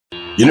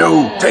You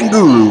know,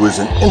 Tanghulu is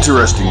an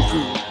interesting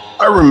food.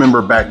 I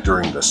remember back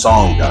during the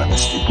Song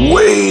Dynasty,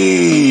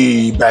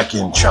 way back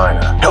in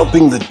China,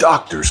 helping the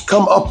doctors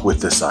come up with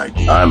this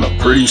idea. I'm a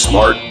pretty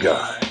smart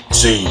guy.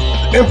 See,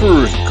 the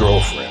emperor's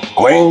girlfriend,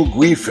 Wang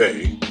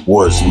Guifei,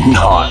 was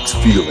not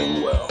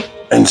feeling well.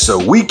 And so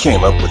we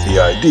came up with the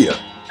idea,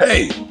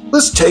 hey,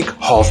 let's take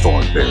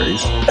hawthorn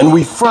berries and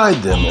we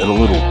fried them in a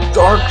little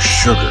dark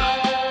sugar.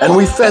 And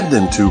we fed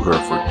them to her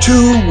for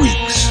 2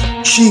 weeks.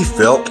 She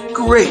felt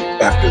great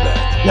after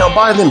that. Now,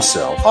 by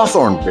themselves,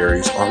 hawthorn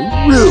berries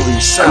are really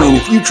sour. I mean,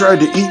 if you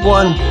tried to eat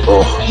one,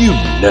 you'd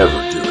never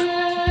do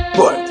it.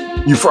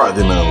 But you fry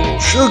them in a little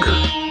sugar.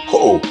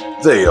 Oh,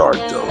 they are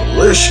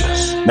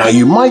delicious. Now,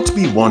 you might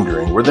be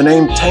wondering where the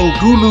name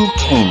Tanghulu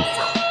came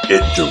from.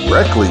 It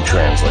directly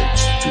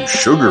translates to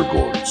sugar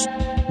gourds.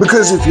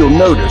 Because if you'll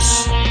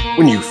notice,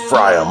 when you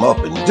fry them up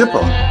and dip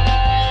them,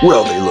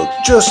 well, they look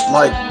just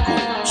like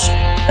gourds.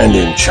 And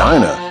in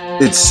China,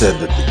 it's said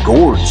that the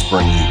gourds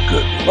bring you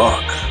good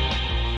luck.